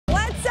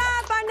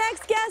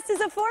is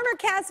a former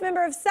cast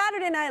member of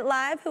Saturday Night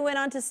Live who went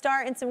on to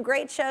star in some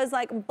great shows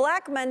like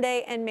Black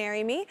Monday and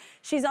Marry Me.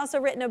 She's also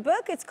written a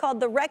book. It's called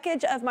The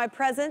Wreckage of My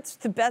Presence,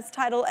 the best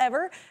title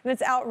ever, and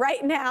it's out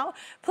right now.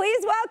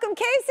 Please welcome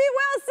Casey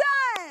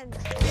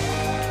Wilson!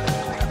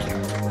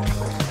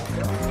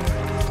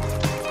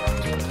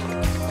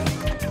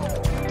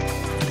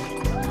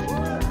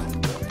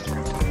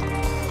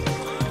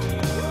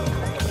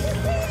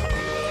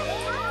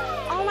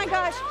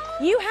 Gosh,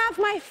 you have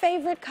my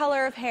favorite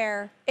color of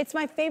hair. It's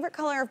my favorite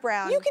color of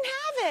brown. You can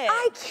have it.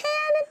 I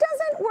can. It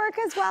doesn't work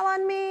as well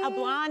on me. A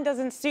blonde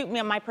doesn't suit me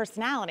on my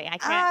personality. I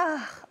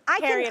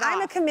can't carry it off.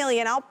 I'm a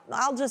chameleon.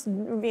 I'll just,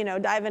 you know,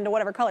 dive into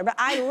whatever color. But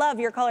I love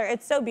your color.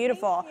 It's so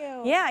beautiful.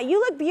 Thank you. Yeah, you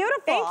look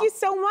beautiful. Thank you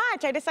so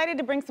much. I decided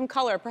to bring some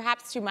color,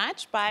 perhaps too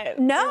much, but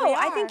no,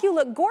 I think you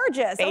look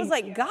gorgeous. I was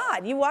like, you.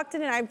 God, you walked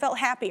in and I felt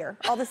happier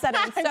all of a sudden.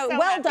 So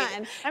well happy.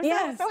 done.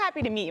 I'm so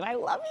happy to meet you. I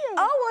love you.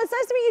 Oh, well, it's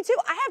nice to meet you too.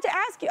 I have to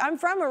ask you, I'm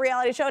from a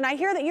reality show and I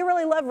hear that you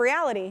really love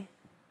reality.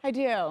 I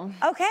do.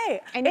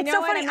 Okay. And you it's know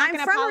so funny. I'm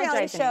from a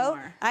reality show.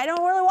 Anymore. I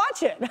don't really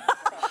watch it. Well,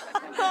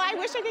 I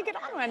wish I could get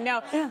on one.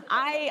 No, yeah.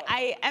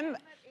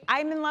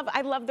 I'm in love.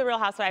 I love the Real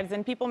Housewives,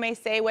 and people may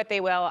say what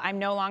they will. I'm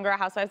no longer a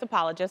Housewives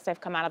apologist.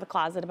 I've come out of the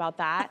closet about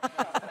that.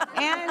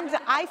 And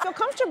I feel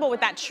comfortable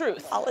with that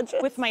truth.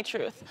 Apologist. With my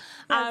truth.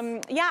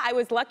 Yes. Yeah, I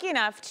was lucky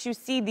enough to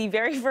see the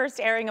very first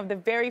airing of the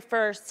very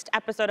first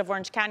episode of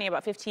Orange County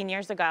about 15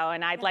 years ago,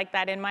 and I'd like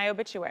that in my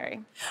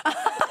obituary.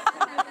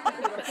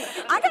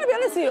 I gotta be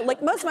honest with you,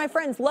 like most of my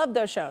friends love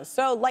those shows.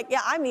 So like,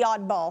 yeah, I'm the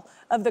oddball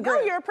of the group.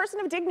 No, you're a person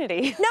of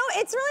dignity. No,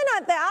 it's really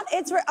not that.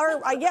 It's,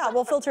 yeah,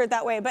 we'll filter it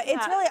that way. But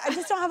it's really, I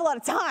just don't have a lot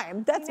of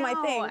time. That's my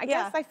thing. I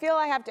guess I feel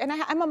I have to, and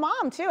I'm a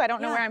mom too. I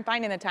don't know where I'm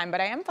finding the time,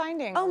 but I am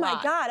finding Oh my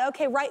God,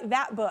 okay, write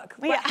that book.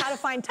 How to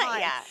find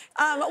time.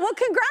 Well,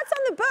 congrats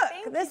on the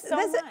book. Thank you so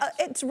much.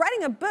 It's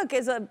writing a book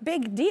is a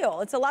big deal.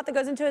 It's a lot that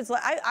goes into it. It's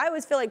like, I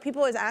always feel like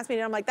people always ask me,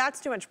 and I'm like,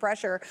 that's too much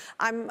pressure.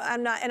 I'm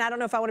not, and I don't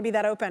know if I want to be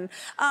that open.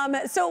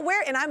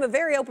 And I'm a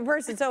very open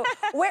person, so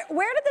where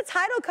did the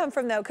title come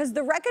from though? Because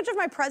The Wreckage of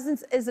My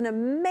Presence is an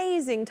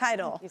amazing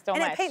title. Thank you so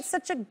much. And it paints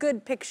such a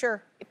good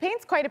picture. It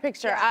paints quite a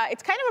picture. Yeah.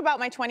 It's kind of about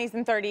my 20s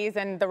and 30s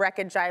and the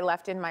wreckage I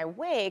left in my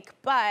wake,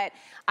 but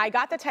I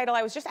got the title,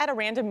 I was just at a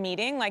random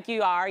meeting like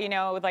you are, you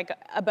know, with like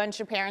a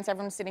bunch of parents,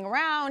 everyone's sitting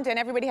around, and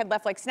everybody had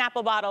left like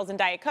Snapple bottles and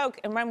Diet Coke,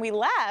 and when we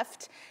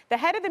left, the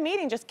head of the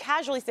meeting just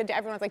casually said to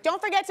everyone, like,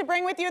 don't forget to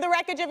bring with you the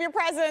wreckage of your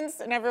presence,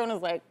 and everyone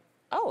was like,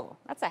 oh,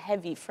 that's a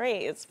heavy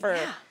phrase for...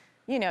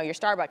 you know, your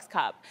Starbucks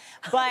cup.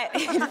 But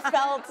it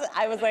felt,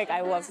 I was like,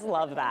 I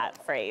love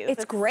that phrase.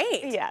 It's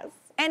great. Yes.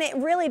 And it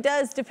really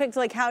does depict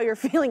like how you're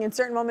feeling in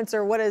certain moments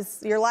or what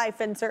is your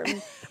life in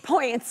certain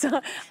points.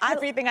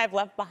 Everything I've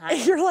left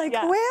behind. You're like,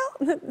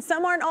 well,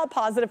 some aren't all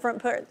positive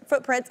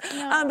footprints.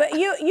 No. But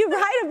you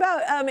write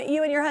about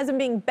you and your husband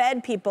being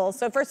bed people.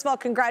 So first of all,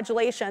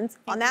 congratulations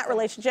on that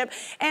relationship.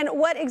 And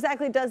what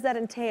exactly does that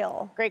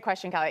entail? Great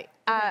question, Kelly.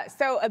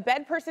 So a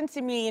bed person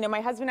to me, you know,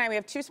 my husband and I, we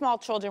have 2 small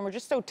children. We're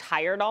just so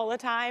tired all the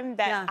time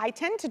that I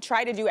tend to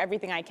try to do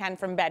everything I can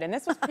from bed. And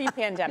this was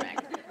pre-pandemic.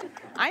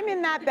 I'm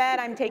in that bed,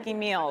 I'm taking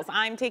meals.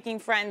 I'm taking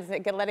friends,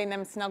 letting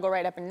them snuggle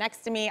right up and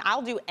next to me.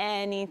 I'll do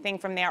anything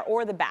from there,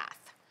 or the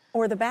bath.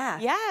 Or the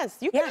bath. Yes,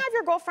 you can have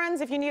your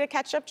girlfriends, if you need to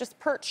catch up, just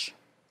perch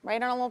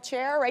right on a little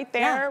chair right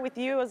there with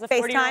you as a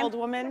 40-year-old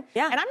woman.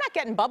 Yeah. And I'm not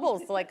getting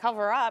bubbles to like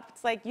cover up.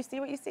 It's like, you see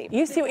what you see.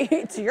 You see what you,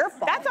 it's your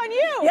fault. That's on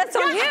you. That's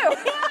on you.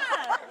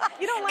 Yeah.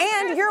 You don't like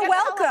and this, you're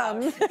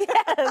welcome.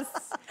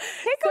 Yes.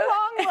 Take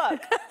a long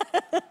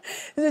look.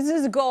 This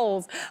is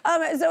goals.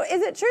 So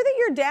is it true that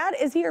your dad,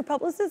 is he your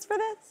publicist for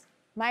this?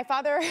 My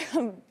father,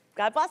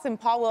 God bless him,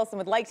 Paul Wilson,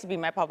 would like to be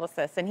my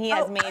publicist, and he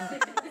has made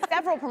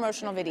several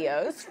promotional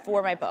videos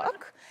for my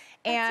book.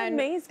 That's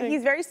amazing.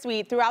 He's very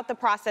sweet. Throughout the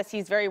process,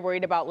 he's very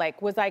worried about,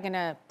 like, was I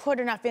gonna put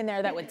enough in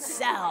there that would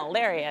sell?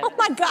 There he is. Oh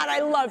my God,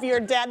 I love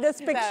your dad. This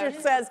picture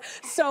says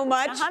so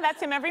much.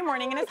 That's him every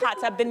morning in his hot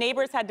tub. The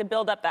neighbors had to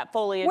build up that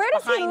foliage. Where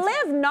does he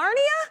live? Narnia?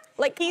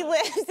 Like, he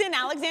lives in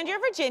Alexandria,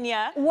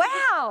 Virginia.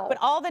 Wow. But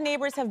all the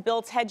neighbors have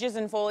built hedges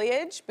and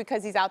foliage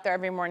because he's out there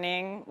every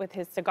morning with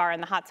his cigar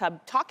in the hot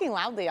tub, talking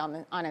loudly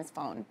on his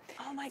phone.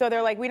 Oh my God. So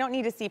they're like, we don't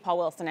need to see Paul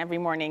Wilson every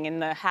morning in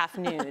the half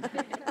nude.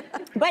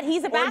 But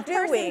he's a bath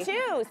person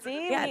too,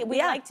 see? Yeah, we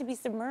like to be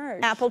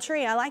submerged. Apple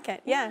tree, I like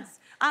it, yes.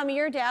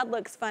 Your dad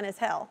looks fun as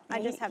hell.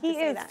 I just have to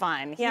say that. He is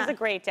fun. He's a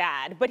great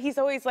dad. But he's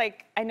always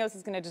like, I know this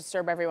is gonna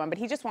disturb everyone, but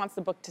he just wants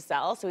the book to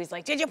sell. So he's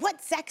like, did you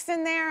put sex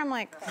in there? I'm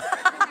like,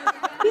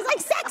 he's like,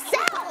 sex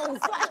sells!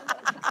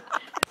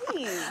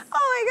 Please.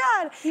 Oh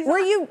my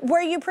God.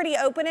 Were you pretty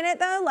open in it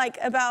though? Like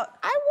about?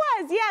 I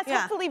was, yes.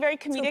 Hopefully very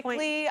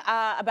comedically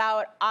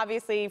about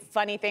obviously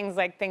funny things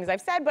like things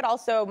I've said, but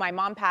also my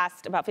mom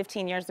passed about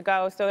 15 years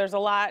ago. So there's a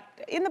lot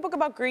in the book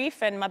about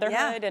grief and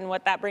motherhood and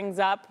what that brings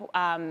up.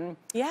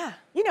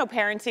 You know,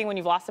 parenting when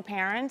you've lost a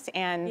parent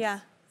and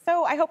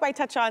So I hope I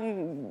touch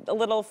on a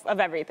little of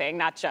everything,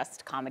 not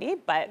just comedy,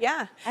 but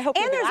yeah. I hope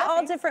and you'll be there's all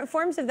laughing. different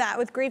forms of that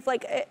with grief.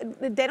 Like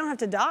they don't have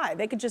to die;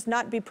 they could just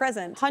not be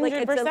present. 100%. Like,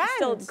 it's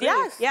still grief.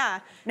 Yes. Yeah.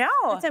 No.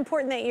 It's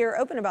important that you're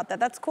open about that.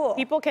 That's cool.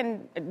 People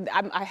can.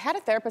 I had a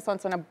therapist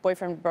once when a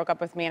boyfriend broke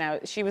up with me,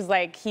 and she was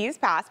like, "He's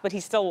passed, but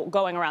he's still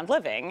going around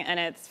living," and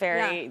it's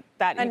very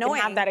that annoying. You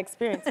can have that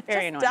experience.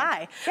 Very just annoying.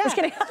 die. Yeah. Just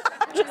kidding.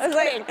 Just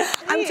kidding.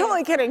 I'm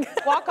totally kidding.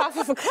 Walk off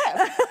of a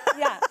cliff.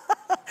 Yeah.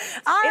 All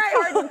right.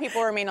 It's hard when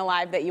people remain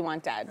alive that you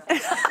want dead.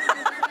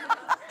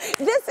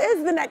 This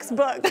is the next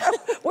book.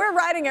 We're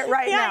writing it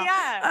right now.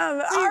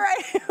 Yeah. All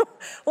right.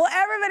 Well,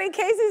 everybody,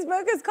 Casey's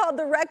book is called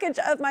The Wreckage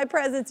of My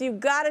Presence. You've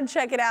got to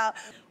check it out.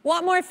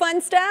 Want more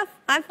fun stuff?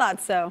 I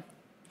thought so.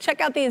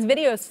 Check out these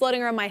videos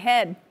floating around my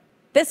head.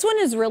 This one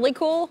is really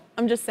cool.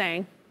 I'm just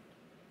saying.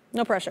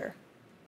 No pressure.